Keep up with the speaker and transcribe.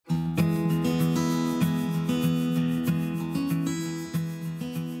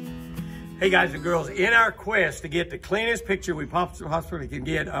Hey guys and girls, in our quest to get the cleanest picture we possibly can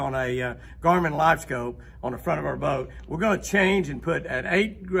get on a Garmin Livescope on the front of our boat, we're going to change and put an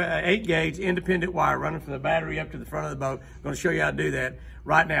 8 gauge independent wire running from the battery up to the front of the boat. I'm going to show you how to do that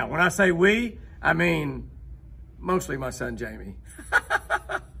right now. When I say we, I mean mostly my son Jamie.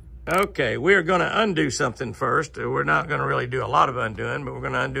 Okay, we're going to undo something first. We're not going to really do a lot of undoing, but we're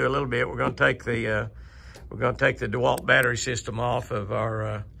going to undo a little bit. We're going to take the DeWalt battery system off of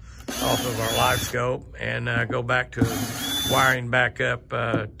our Livescope and go back to wiring back up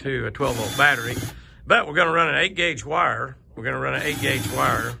to a 12-volt battery. But we're going to run an 8 gauge wire. We're going to run an 8 gauge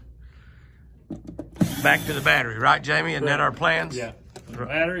wire back to the battery, right, Jamie? Isn't that our plans? Yeah.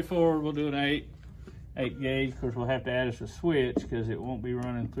 Battery forward, we'll do an 8 gauge. Of course, we'll have to add us a switch because it won't be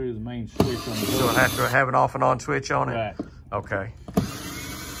running through the main switch on the boat. So we'll have to have an off and on switch on it? Right. Okay.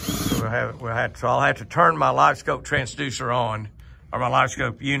 So I'll have to turn my Livescope transducer on, or my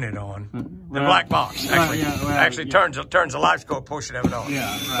Livescope unit on. The black box actually turns the Livescope portion of it on.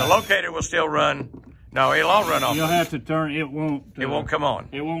 Yeah, right. The locator will still run. No, it'll all run off. You'll have to turn, it won't come on.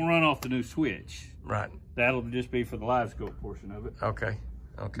 It won't run off the new switch. Right. That'll just be for the Livescope portion of it. Okay.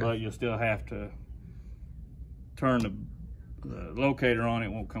 Okay. But you'll still have to turn the locator on. It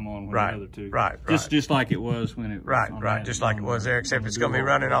won't come on when the other two. Right. Just like it was when it was Right. Just like it was there, except it's going to be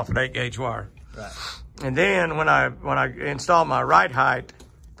running off an 8 gauge wire. Right. And then when I install my right height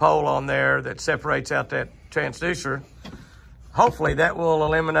pole on there that separates out that transducer, hopefully that will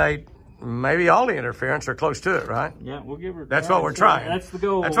eliminate maybe all the interference or close to it, right? Yeah, we'll give her. That's what we're trying. That's the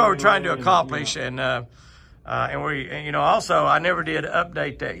goal. That's what we're trying to accomplish. And we, also I never did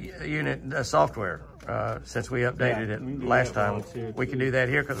update that unit software since we updated it last time. We can do that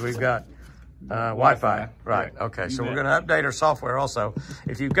here because we've got Wi-Fi. Right. Okay. So we're going to update our software also.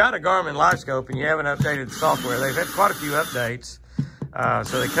 If you've got a Garmin Livescope and you haven't updated the software, they've had quite a few updates.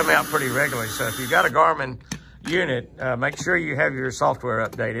 So they come out pretty regularly. So if you've got a Garmin unit, make sure you have your software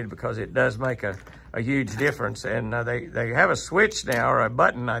updated because it does make a huge difference. And they have a switch now, or a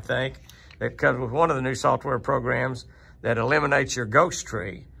button, I think, that comes with one of the new software programs that eliminates your ghost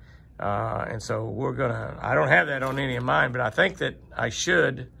tree. And so I don't have that on any of mine, but I think that I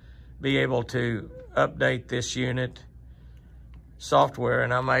should be able to update this unit software,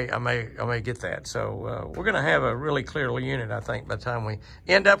 and I may get that. So we're going to have a really clear unit, I think, by the time we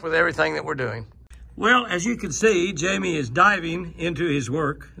end up with everything that we're doing. Well, as you can see, Jamie is diving into his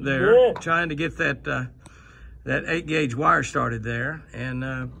work there, trying to get that 8 gauge wire started there.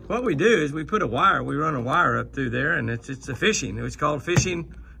 And what we do is we run a wire up through there, and it's a fishing. It's called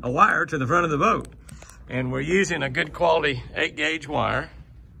fishing a wire to the front of the boat. And we're using a good quality 8 gauge wire.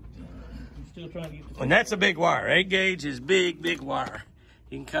 And that's a big wire. 8 gauge is big wire.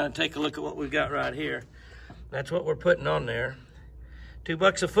 You can kind of take a look at what we've got right here. That's what we're putting on there.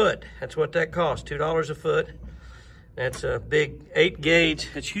 $2 a foot. That's what that costs. $2 a foot. That's a big 8 gauge.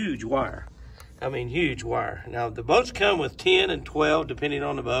 That's huge wire. I mean, huge wire. Now, the boats come with 10 and 12, depending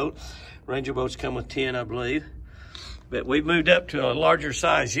on the boat. Ranger boats come with 10, I believe. But we've moved up to a larger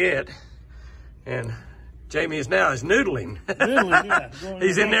size yet. And Jamie is noodling.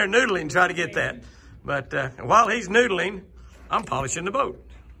 He's in there noodling, trying to get that. But while he's noodling, I'm polishing the boat.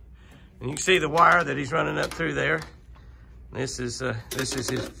 And you can see the wire that he's running up through there. This is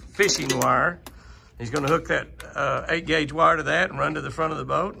his fishing wire. He's going to hook that 8 gauge wire to that and run to the front of the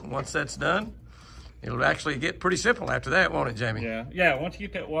boat. And once that's done, it'll actually get pretty simple after that, won't it, Jamie? Yeah. Once you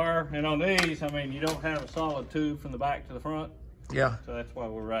get that wire, and on these, I mean, you don't have a solid tube from the back to the front. Yeah. So that's why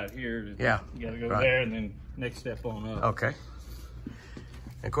we're right here. Yeah. You got to go there and then next step on up. Okay.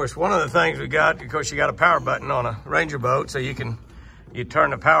 And of course, one of the things we got, of course, you got a power button on a Ranger boat, so you turn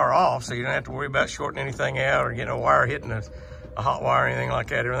the power off, so you don't have to worry about shorting anything out or getting a wire hitting a hot wire or anything like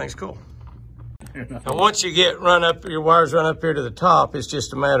that. Everything's cool. And once you get your wires run up here to the top, it's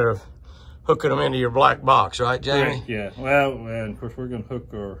just a matter of hooking them into your black box, right, Jamie? Yeah. Well, and of course, we're going to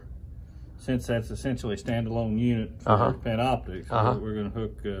hook since that's essentially a standalone unit for Panoptics, we're going to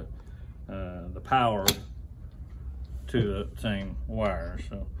hook the power to the same wire.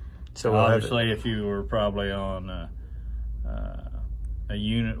 So obviously, if you were probably on a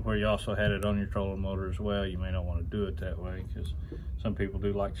unit where you also had it on your trolling motor as well, you may not want to do it that way because some people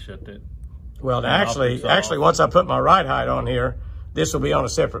do like to shut that. Well, actually, once I put my right height on here, this will be on a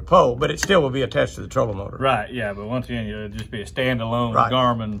separate pole, but it still will be attached to the trolling motor. Right. Yeah, but once again, it'll just be a standalone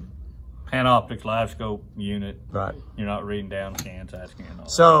Garmin Panoptics Livescope unit. Right. You're not reading down scans, asking and all.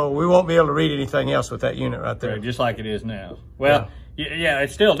 So we won't be able to read anything else with that unit right there. Right, just like it is now. Well, yeah,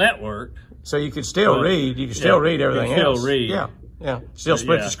 it's still networked. So you can still read. You can still read everything else. Still read. Yeah. Yeah. Still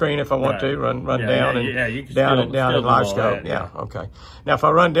split the screen if I want to. Run down and you can down still in Livescope. Yeah. Okay. Now, if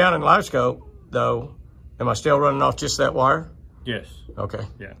I run down in Livescope, though, am I still running off just that wire? Yes. Okay.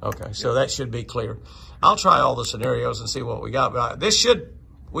 Yeah. Okay. So that should be clear. I'll try all the scenarios and see what we got. But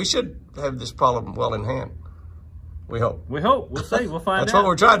we should have this problem well in hand. We hope. We hope. We'll see. We'll find out. That's what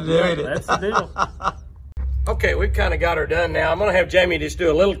we're trying to do, ain't it? That's the deal. Okay, we've kind of got her done now. I'm going to have Jamie just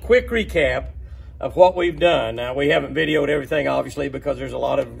do a little quick recap of what we've done. Now, we haven't videoed everything, obviously, because there's a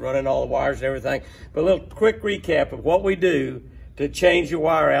lot of running all the wires and everything. But a little quick recap of what we do to change your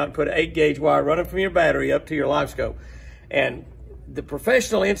wire out and put an 8-gauge wire running from your battery up to your Livescope. And the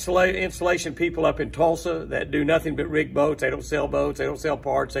professional installation people up in Tulsa that do nothing but rig boats, they don't sell boats, they don't sell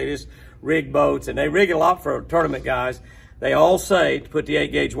parts, they just rig boats, and they rig a lot for tournament guys. They all say to put the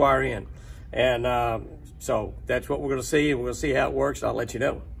 8-gauge wire in. And so that's what we're going to see, and we're going to see how it works, and I'll let you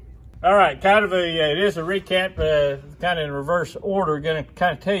know. All right, it is a recap, kind of in reverse order. Going to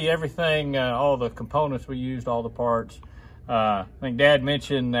kind of tell you everything, all the components we used, all the parts. I think Dad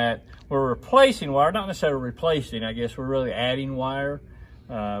mentioned that we're replacing wire, not necessarily replacing. I guess we're really adding wire.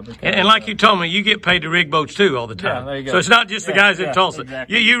 And like you told me, you get paid to rig boats too all the time. Yeah, there you go. So it's not just the guys in Tulsa.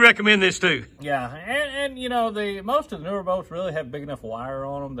 Exactly. You recommend this too. Yeah, and you know, most of the newer boats really have big enough wire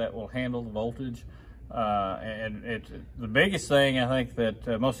on them that will handle the voltage. And it's the biggest thing I think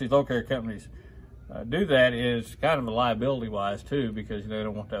that most of these locator companies do that is kind of a liability wise too, because they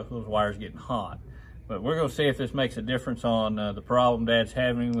don't want those wires getting hot. But we're going to see if this makes a difference on the problem Dad's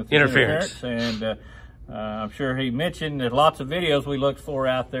having with interference. And I'm sure he mentioned there's lots of videos we looked for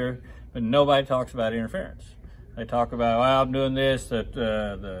out there, but nobody talks about interference. They talk about, well, I'm doing this,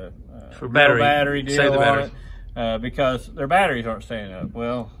 the battery deal on it, because their batteries aren't staying up.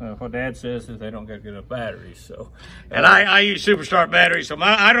 Well, what Dad says is they don't get good enough batteries. So, and I use Superstart batteries, so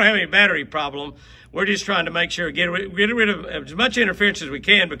I don't have any battery problem. We're just trying to make sure get rid of as much interference as we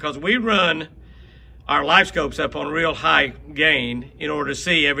can, because we run our Livescopes up on real high gain in order to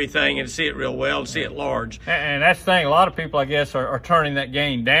see everything and see it real well and see it large. And that's the thing. A lot of people, I guess, are turning that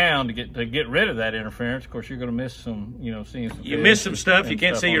gain down to get rid of that interference. Of course, you're going to miss some, seeing some. You miss some stuff. You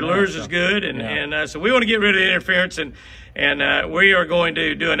can't see your lures as good, and so we want to get rid of the interference, and we are going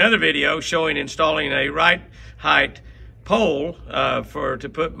to do another video showing installing a right height pole to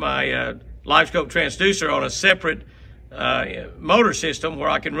put my Livescope transducer on a separate motor system where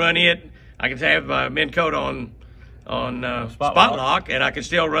I can run it. I can have my Minn Kota on spot lock, and I can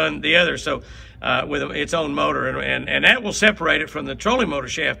still run the other. So with its own motor, and that will separate it from the trolling motor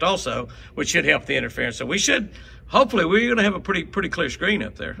shaft also, which should help the interference. So hopefully we're going to have a pretty clear screen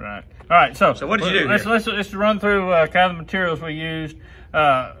up there. Right. All right. So what did you do? Let's run through kind of the materials we used.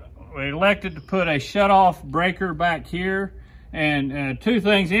 We elected to put a shutoff breaker back here, and two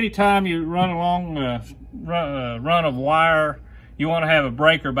things. Anytime you run along run of wire, you want to have a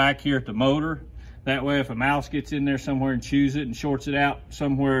breaker back here at the motor. That way, if a mouse gets in there somewhere and chews it and shorts it out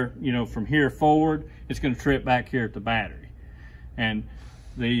somewhere, from here forward, it's going to trip back here at the battery. And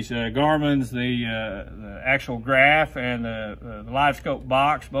these Garmin's, the actual graph and the Livescope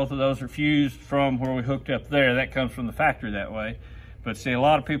box, both of those are fused from where we hooked up there. That comes from the factory that way. But see, a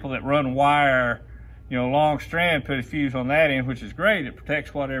lot of people that run wire, long strand, put a fuse on that end, which is great. It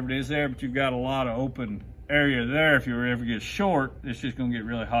protects whatever it is there, but you've got a lot of open area there. If you ever get short, it's just going to get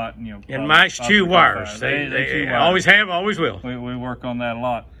really hot, and mice chew wires. They always have, always will. We work on that a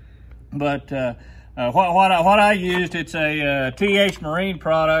lot. But what I used, it's a TH Marine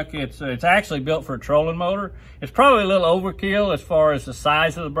product. It's actually built for a trolling motor. It's probably a little overkill as far as the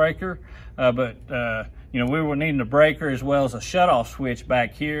size of the breaker, but we were needing a breaker as well as a shutoff switch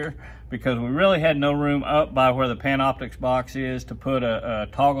back here, because we really had no room up by where the Panoptix box is to put a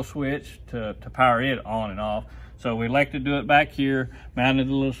toggle switch to power it on and off. So we elected to do it back here, mounted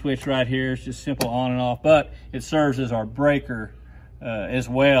the little switch right here. It's just simple on and off, but it serves as our breaker as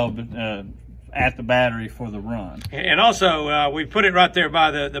well at the battery for the run. And also, we put it right there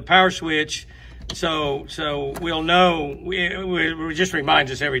by the power switch, so we'll know. It just reminds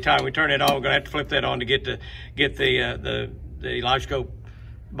us every time we turn it on. We're going to have to flip that on to get the Livescope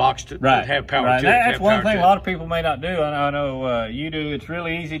box to have power to it. That's one thing a lot of people may not do. I know you do. It's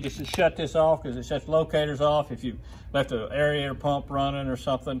really easy just to shut this off, because it shuts locators off. If you left the aerator pump running or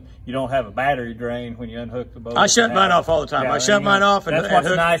something, you don't have a battery drain when you unhook the boat. I shut mine off all the time. I shut mine off, and that's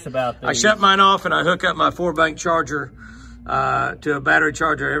what's nice about this. I shut mine off, and I hook up my 4-bank charger to a battery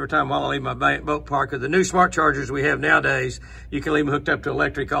charger every time while I leave my boat park. Because the new smart chargers we have nowadays, you can leave them hooked up to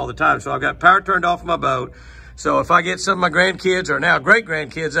electric all the time. So I've got power turned off of my boat. So if I get some of my grandkids or now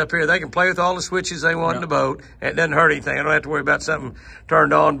great-grandkids up here, they can play with all the switches they want in the boat. And it doesn't hurt anything. I don't have to worry about something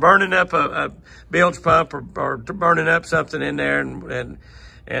turned on, burning up a bilge pump or burning up something in there and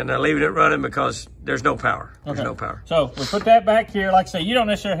leaving it running because there's no power. There's no power. So we put that back here. Like I say, you don't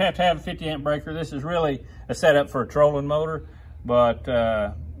necessarily have to have a 50 amp breaker. This is really a setup for a trolling motor, but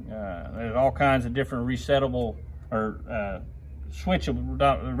there's all kinds of different resettable or switchable,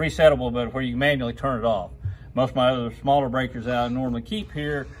 not resettable, but where you manually turn it off. Most of my other smaller breakers that I normally keep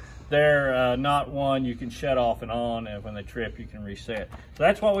here, they're not one you can shut off and on, and when they trip, you can reset. So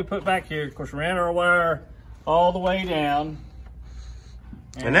that's what we put back here. Of course, we ran our wire all the way down.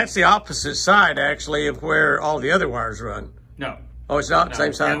 And that's the opposite side, actually, of where all the other wires run. No. Oh, it's not? No.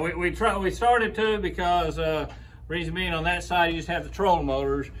 Same side? Yeah, we started to because reason being on that side, you just have the trolling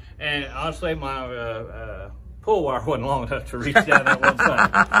motors, and honestly, my pull wire wasn't long enough to reach down that one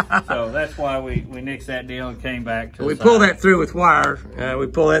side. So that's why we nixed that deal and came back to we pull that through with wire. We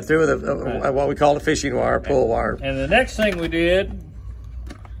pull that through with what we call a fishing wire, pull wire. And the next thing we did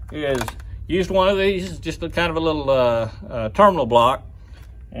is used one of these, just a kind of a little terminal block,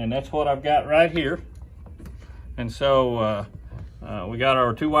 and that's what I've got right here. And so we got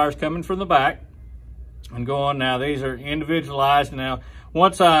our 2 wires coming from the back and going. Now these are individualized. Now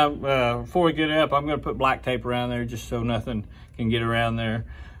once before we get up, I'm going to put black tape around there just so nothing can get around there.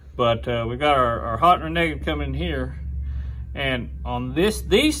 But we got our hot and our negative coming in here. And on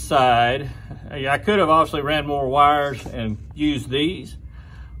these side, I could have obviously ran more wires and used these,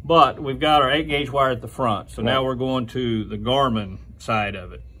 but we've got our 8 gauge wire at the front. So now we're going to the Garmin side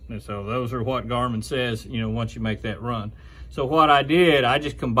of it. And so those are what Garmin says, you know, once you make that run. So what I did, I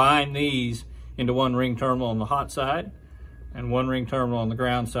just combined these into 1 ring terminal on the hot side and 1 ring terminal on the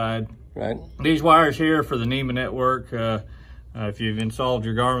ground side. Right. These wires here for the NEMA network, if you've installed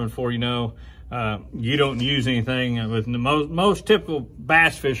your Garmin before, you know, you don't use anything with most typical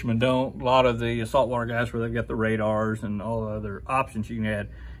bass fishermen don't. A lot of the saltwater guys where they've got the radars and all the other options you can add,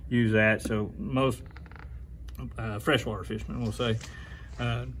 use that. So most freshwater fishermen will say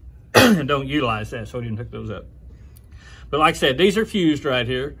don't utilize that, so I didn't pick those up. But like I said, these are fused right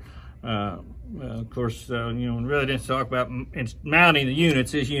here. Of course, you know, we really didn't talk about mounting the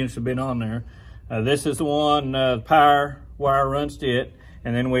units. These units have been on there. This is the one, power wire runs to it,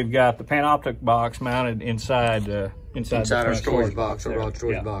 and then we've got the Panoptic box mounted inside our storage box, or rod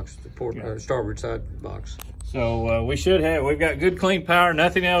storage box, the starboard side box. So we've got good clean power.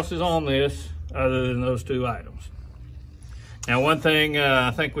 Nothing else is on this other than those 2 items. Now, one thing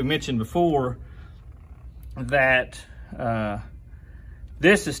I think we mentioned before, that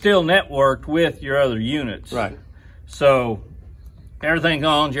this is still networked with your other units. Right. So everything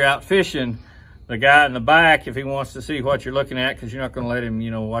on, you're out fishing, the guy in the back, if he wants to see what you're looking at, because you're not going to let him, you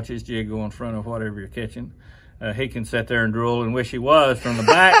know, watch his jig go in front of whatever you're catching, he can sit there and drool and wish he was from the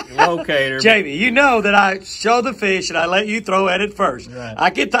back locator. Jamie, you know that I show the fish and I let you throw at it first. Right. I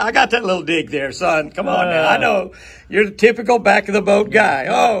got that little dig there, son. Come on now. I know you're the typical back of the boat guy.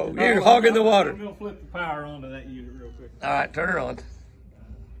 Oh, you're hogging the water. I'm going to flip the power onto that unit real quick. All right, turn her on.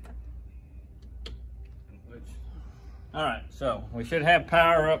 All right, so we should have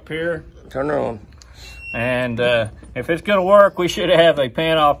power up here. Turn her on. And if it's going to work, we should have a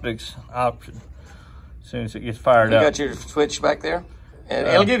Panoptics option as soon as it gets fired up. You got your switch back there? And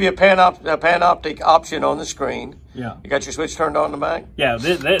it'll give you a Panoptic option on the screen. Yeah. You got your switch turned on in the back? Yeah,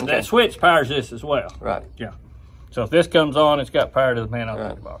 that switch powers this as well. Right. Yeah. So if this comes on, it's got power to the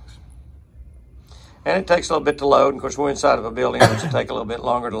Panoptic box. And it takes a little bit to load. Of course, we're inside of a building, which will take a little bit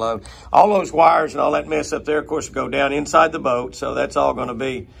longer to load. All those wires and all that mess up there, of course, go down inside the boat. So that's all going to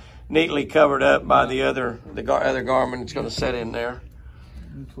be neatly covered up by the other Garmin. It's going to set in there.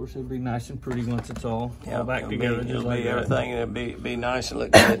 And of course, it'll be nice and pretty once it's all back together. It'll be everything, and it'll be nice and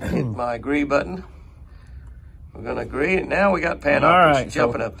look good. Hit my agree button. We're going to agree, and now we got Panoptics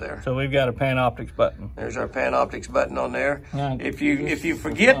jumping up there. So we've got a Panoptics button. There's our Panoptics button on there. If you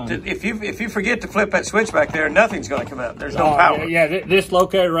forget to flip that switch back there, nothing's going to come out. There's no power. Yeah, this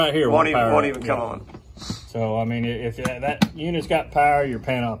locator right here won't even come on. So I mean, if that unit's got power, your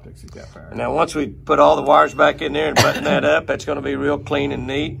Panoptics has got power. Now once we put all the wires back in there and button that up, that's going to be real clean and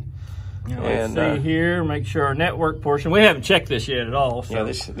neat. Let's see here, make sure our network portion, we haven't checked this yet at all. So yeah,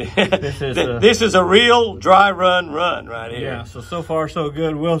 this is a real dry run right here. Yeah, so far so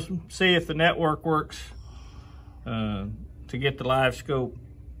good. We'll see if the network works to get the Livescope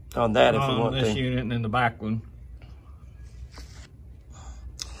on that if we want this unit and then the back one.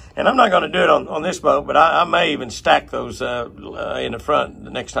 And I'm not going to do it on this boat, but I may even stack those in the front the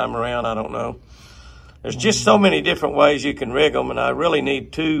next time around. I don't know. There's just so many different ways you can rig them, and I really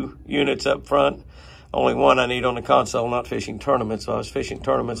need 2 units up front. only one I need on the console, not fishing tournaments. So I was fishing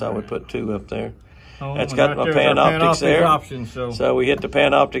tournaments, I would put 2 up there. Oh, that's got my Panoptics there. Option, so we hit the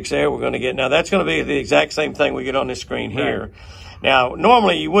Panoptics there. We're going to get, now that's going to be the exact same thing we get on this screen here. Right. Now,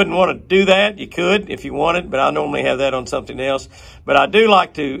 normally you wouldn't want to do that. You could if you wanted, but I normally have that on something else. But I do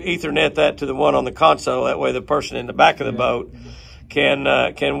like to Ethernet that to the one on the console. That way the person in the back of the boat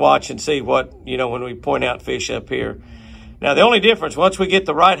can watch and see what, you know, when we point out fish up here. Now, the only difference, once we get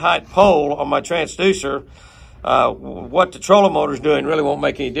the right height pole on my transducer, what the trolling motor is doing really won't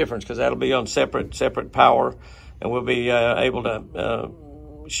make any difference because that'll be on separate power, and we'll be able to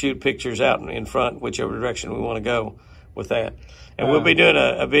shoot pictures out in front, whichever direction we want to go with that. And we'll be doing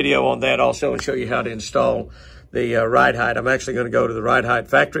a video on that also and show you how to install the ride height. I'm actually going to go to the ride height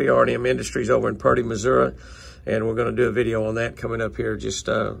factory, RDM Industries over in Purdy, Missouri, and we're going to do a video on that coming up here just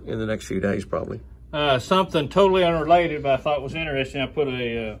in the next few days probably. Something totally unrelated, but I thought was interesting. I put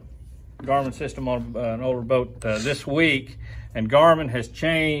a Garmin system on an older boat this week, and Garmin has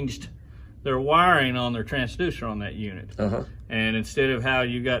changed their wiring on their transducer on that unit. And instead of how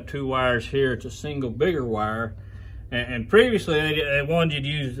you got 2 wires here, it's a single bigger wire. And previously they wanted you to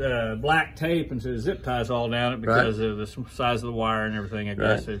use black tape instead of zip ties all down it because of the size of the wire and everything. I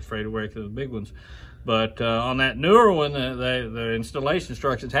guess they're afraid to break through the big ones. But on that newer one, the installation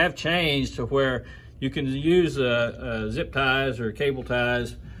instructions have changed to where you can use zip ties or cable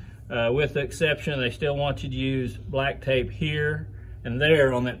ties, with the exception they still want you to use black tape here and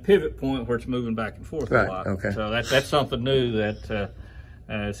there on that pivot point where it's moving back and forth a lot. So that's something new that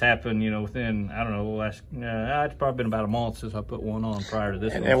it's happened, you know, within, I don't know, last, it's probably been about a month since I put one on prior to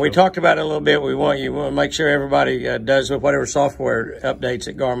this one. And we talked about it a little bit. We want to make sure everybody does with whatever software updates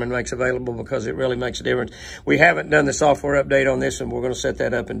that Garmin makes available because it really makes a difference. We haven't done the software update on this, and we're going to set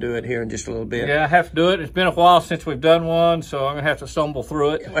that up and do it here in just a little bit. Yeah, I have to do it. It's been a while since we've done one, so I'm going to have to stumble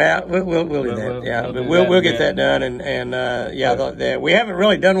through it. Well, we'll do that. We'll get that done. And we haven't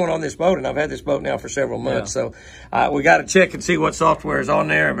really done one on this boat, and I've had this boat now for several months. So we got to check and see what software is on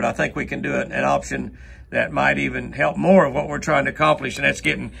there, but I think we can do an option that might even help more of what we're trying to accomplish, and that's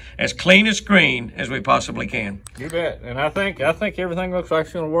getting as clean a screen as we possibly can. You bet. And I think everything looks like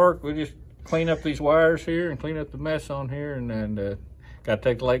it's going to work. We just clean up these wires here and clean up the mess on here, and got to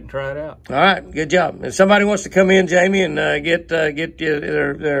take the lake and try it out. All right, good job. If somebody wants to come in, Jamie, and get an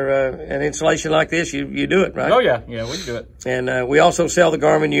installation like this, you do it, right? Oh yeah, we can do it. And we also sell the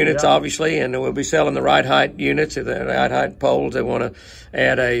Garmin units, obviously, and we'll be selling the ride height units, the ride height poles. They want to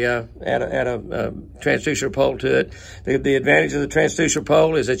add a transducer pole to it. The advantage of the transducer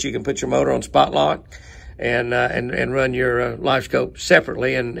pole is that you can put your motor on spot lock and run your Livescope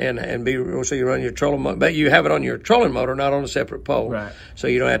separately, so you run your trolling motor, but you have it on your trolling motor, not on a separate pole. Right. So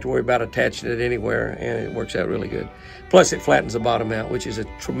you don't have to worry about attaching it anywhere, and it works out really good. Plus, it flattens the bottom out, which is a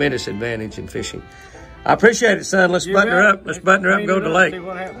tremendous advantage in fishing. I appreciate it, son. Let's button her up. Let's button her up and go to the lake.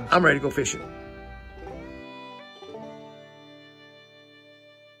 I'm ready to go fishing.